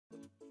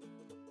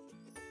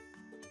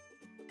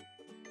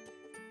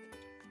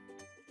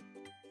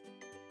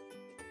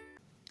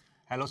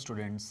Hello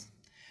students,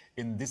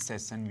 in this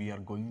session we are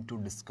going to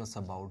discuss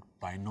about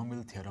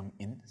binomial theorem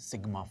in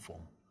sigma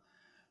form.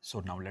 So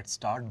now let's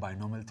start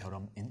binomial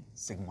theorem in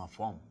sigma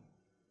form.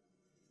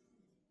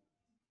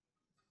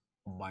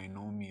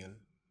 Binomial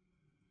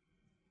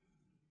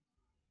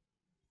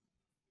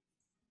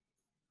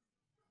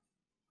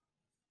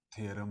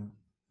theorem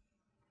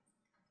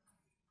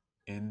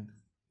in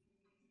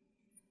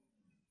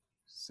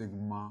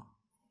sigma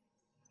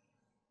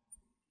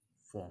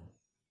form.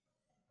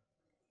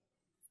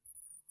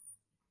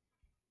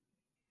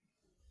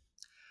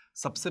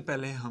 सबसे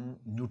पहले हम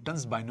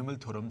Newton's binomial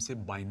theorem से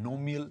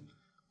binomial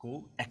को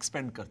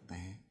expand करते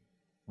हैं,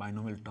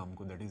 binomial term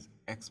को, that is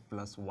x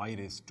plus Y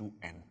raise to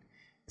n.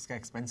 इसका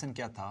expansion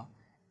क्या था?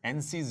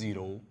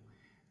 nc0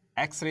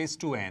 x raise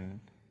to n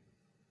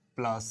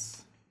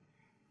plus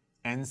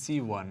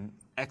nc1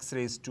 x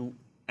raise to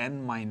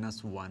n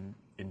minus 1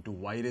 into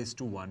Y raise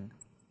to 1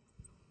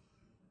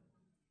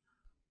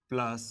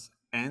 plus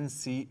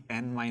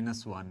ncn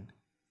minus 1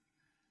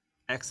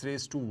 x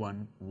raise to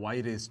 1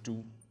 y raise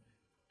to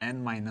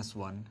n minus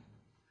 1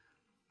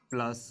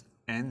 plus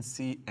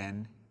ncn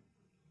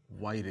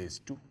y raise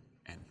to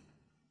n.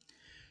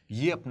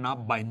 ये अपना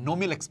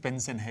binomial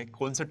expansion है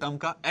कौन से term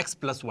का? x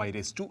plus Y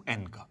raise to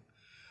n का.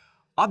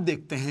 अब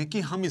देखते हैं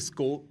कि हम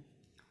इसको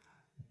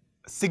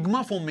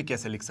सिग्मा फॉर्म में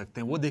कैसे लिख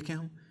सकते हैं, वो देखें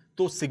हम.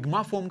 तो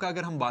सिग्मा फॉर्म का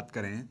अगर हम बात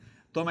करें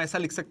तो हम ऐसा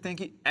लिख सकते हैं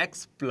कि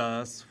x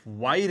plus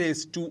Y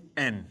raise to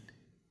n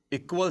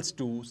equals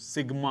to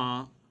sigma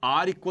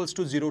r equals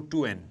to 0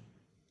 to n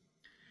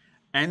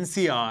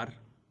ncr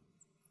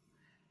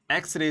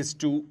x raise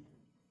to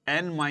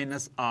n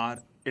minus r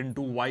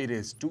into Y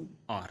raise to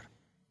r.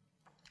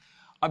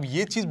 अब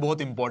ये चीज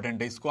बहुत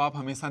इंपॉर्टेंट है, इसको आप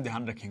हमेशा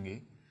ध्यान रखेंगे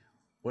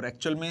और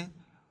एक्चुअल में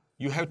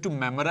you have to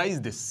memorise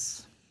this.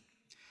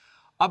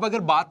 अब अगर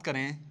बात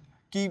करें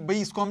कि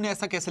भाई इसको हमने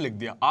ऐसा कैसे लिख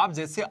दिया, आप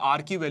जैसे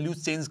r की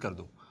वैल्यूज चेंज कर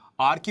दो,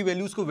 r की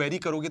वैल्यूज को वेरी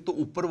करोगे तो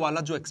ऊपर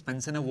वाला जो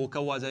एक्सपेंशन है वो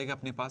क्या आ जाएगा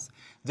अपने पास.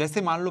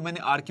 जैसे मान लो मैंने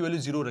r की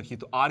वैल्यू 0 रखी,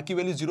 तो r की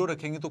वैल्यू 0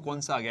 रखेंगे तो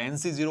कौन सा आ गया?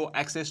 nc0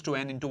 x raise to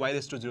n into Y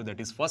raise to 0,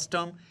 that is first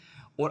term.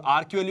 और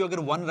r की वैल्यू अगर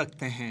 1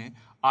 रखते हैं,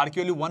 r की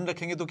वैल्यू 1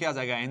 रखेंगे तो क्या आ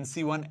जाएगा?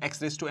 nc1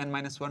 x raise to n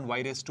minus 1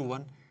 y raise to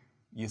 1,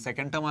 ये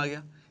सेकंड टर्म आ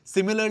गया.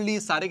 सिमिलरली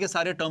सारे के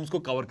सारे टर्म्स को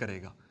कवर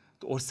करेगा.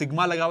 तो और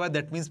सिग्मा लगा हुआ है,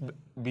 दैट मीन्स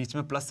बीच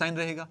में प्लस साइन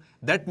रहेगा.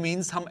 दैट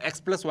मीन्स हम x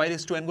plus Y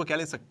raise to n को क्या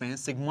ले सकते हैं?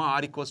 Sigma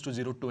r equals to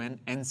 0 to n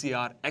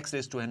ncr x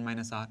raise to n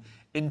minus r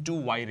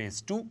into Y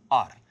raise to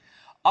r.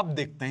 अब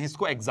देखते हैं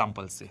इसको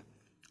एग्जाम्पल से.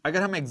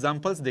 अगर हम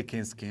एग्जाम्पल्स देखें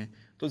इसके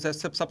तो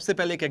सबसे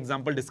पहले एक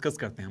एग्जाम्पल डिस्कस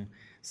करते हैं हम.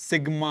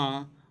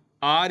 Sigma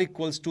r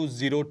equals to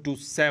 0 to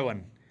 7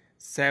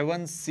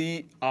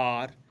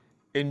 cr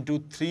into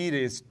 3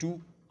 raise to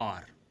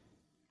r.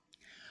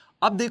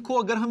 अब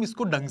देखो अगर हम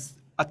इसको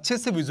अच्छे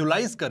से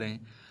विजुलाइज करें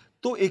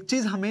तो एक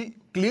चीज हमें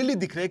क्लियरली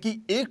दिख रहा है कि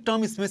एक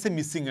टर्म इसमें से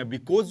मिसिंग है,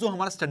 बिकॉज जो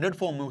हमारा स्टैंडर्ड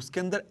फॉर्म है उसके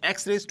अंदर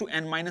x raise to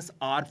n minus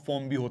r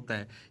form भी होता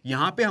है.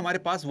 यहां पे हमारे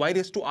पास y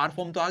raise to r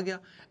form तो आ गया,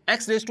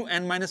 x raise to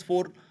n minus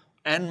 4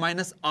 n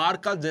minus r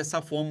का जैसा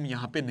फॉर्म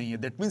यहां पे नहीं है.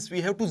 That means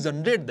we have to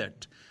generate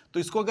that. तो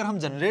इसको अगर हम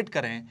जनरेट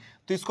करें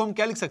तो इसको हम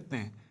क्या लिख सकते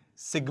हैं?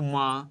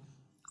 Sigma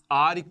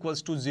r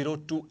equals to 0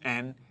 to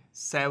n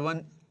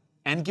 7,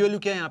 n की वैल्यू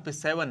क्या है यहाँ पे?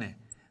 7 है,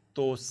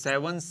 तो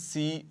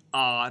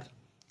 7cr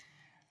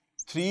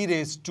 3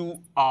 raise to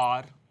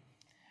r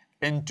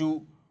into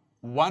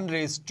 1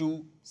 raise to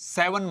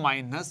 7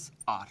 minus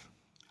r.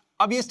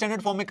 अब ये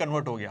स्टैंडर्ड फॉर्म में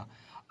कन्वर्ट हो गया.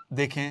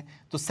 देखें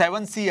तो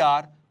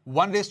 7cr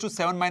 1 raise to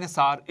 7 minus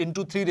r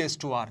into 3 raise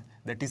to r,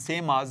 that is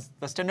same as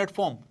the standard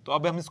form. तो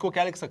अब हम इसको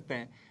क्या लिख सकते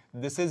हैं?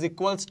 This is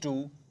equals to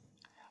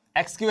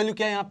x की वैल्यू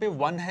क्या है यहाँ पे?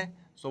 1 है,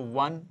 सो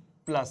 1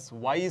 प्लस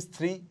y इज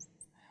 3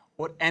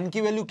 और n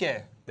की वैल्यू क्या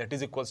है? That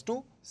is equals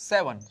to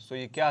 7. सो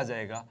ये क्या आ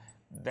जाएगा?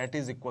 That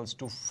is equals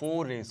to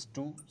 4 raise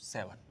to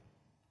 7.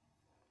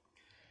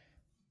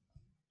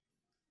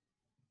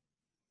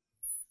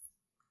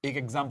 एक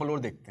एग्जांपल और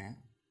देखते हैं.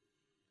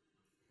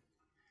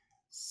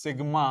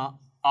 Sigma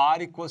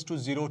r equals to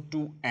 0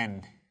 to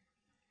n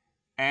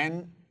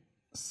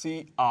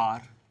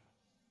ncr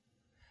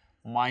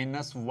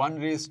minus 1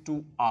 raise to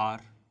r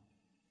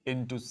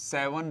into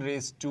 7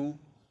 raise to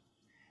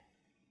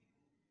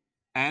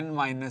n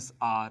minus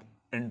r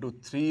into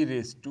 3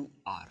 raise to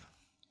r,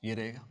 ये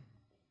रहेगा.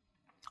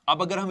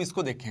 अब अगर हम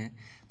इसको देखें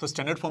तो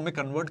स्टैंडर्ड फॉर्म में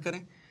कन्वर्ट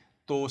करें,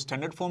 तो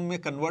स्टैंडर्ड फॉर्म में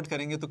कन्वर्ट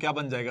करेंगे तो क्या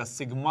बन जाएगा?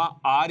 Sigma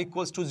r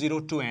equals to 0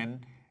 to n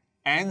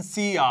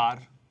ncr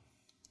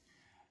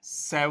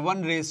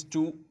 7 raise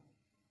to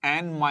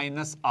n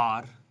minus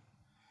r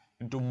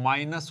into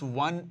minus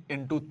 1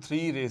 into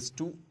 3 raise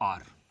to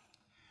r.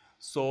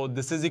 So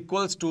this is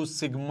equals to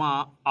sigma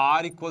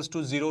r equals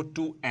to 0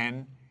 to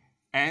n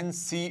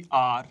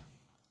ncr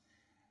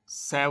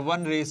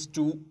 7 raise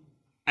to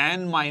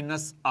n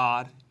minus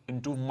r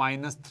into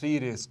minus 3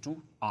 raise to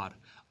r.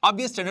 अब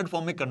ये standard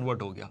form में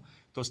convert हो गया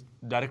तो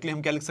directly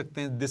हम क्या लिख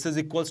सकते हैं? This is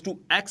equals to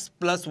x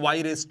plus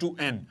Y raise to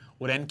n,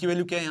 और n की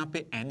वैल्यू क्या है यहाँ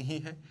पे? n ही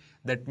है.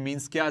 दैट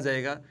मीन्स क्या आ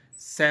जाएगा?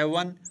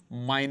 7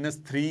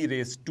 minus 3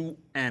 raise to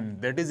n,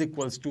 that is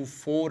equals to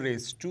 4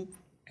 raise to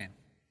n.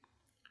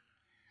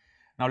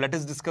 Now let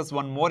us discuss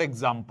one more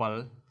example.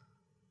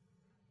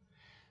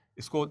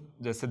 इसको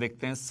जैसे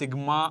देखते हैं,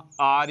 sigma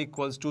r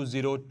equals to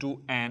 0 to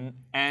n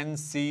n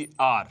c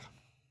r।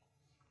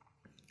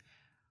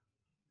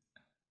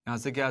 यहां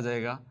से क्या आ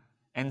जाएगा,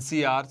 n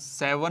c r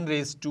 7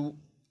 raise to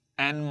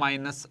n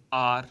minus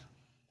r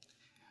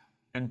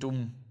into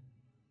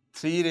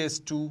 3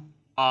 raise to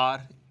r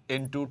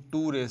into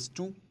 2 raise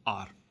to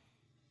r,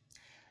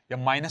 या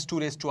minus 2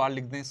 raise to r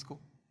लिख दें इसको।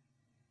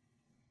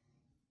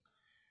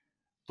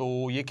 तो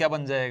ये क्या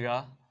बन जाएगा,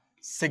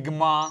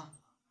 sigma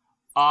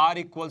r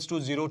equals to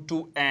 0 to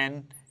n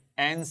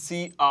n c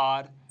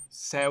r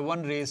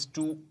 7 raise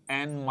to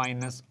n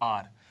minus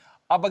r।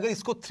 अब अगर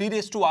इसको 3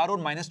 रेज टू r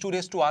और माइनस 2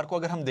 रेज टू r को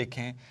अगर हम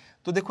देखें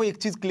तो देखो एक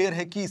चीज क्लियर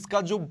है कि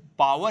इसका जो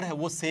पावर है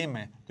वो सेम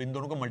है, तो इन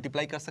दोनों को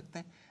मल्टीप्लाई कर सकते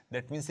हैं।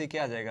 दैट मीन्स ये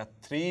क्या आ जाएगा,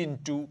 3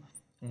 into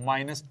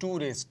minus 2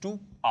 raise to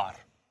r।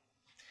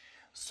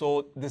 So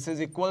this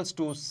is equals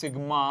to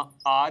sigma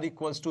r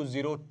equals to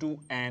 0 to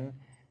n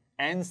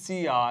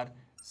ncr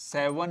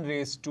 7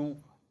 raised to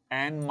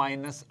n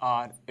minus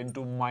r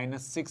into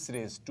minus 6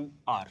 raised to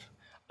r।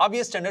 अब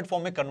ये स्टैंडर्ड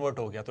फॉर्म में convert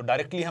हो गया, तो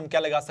directly हम क्या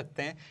लगा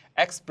सकते हैं,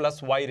 x plus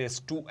y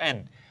raised to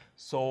n।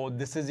 So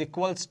this is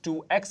equals to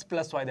x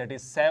plus y, that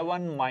is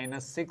 7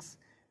 minus 6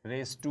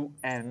 raised to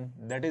n,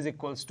 that is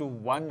equals to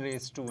 1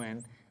 raised to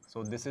n।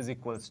 So this is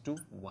equals to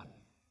 1।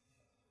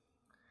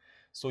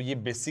 सो ये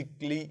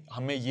basically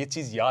हमें ये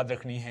चीज़ याद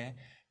रखनी है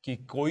कि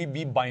कोई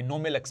भी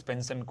binomial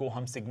expansion को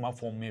हम सिग्मा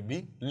फॉर्म में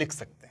भी लिख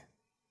सकते हैं।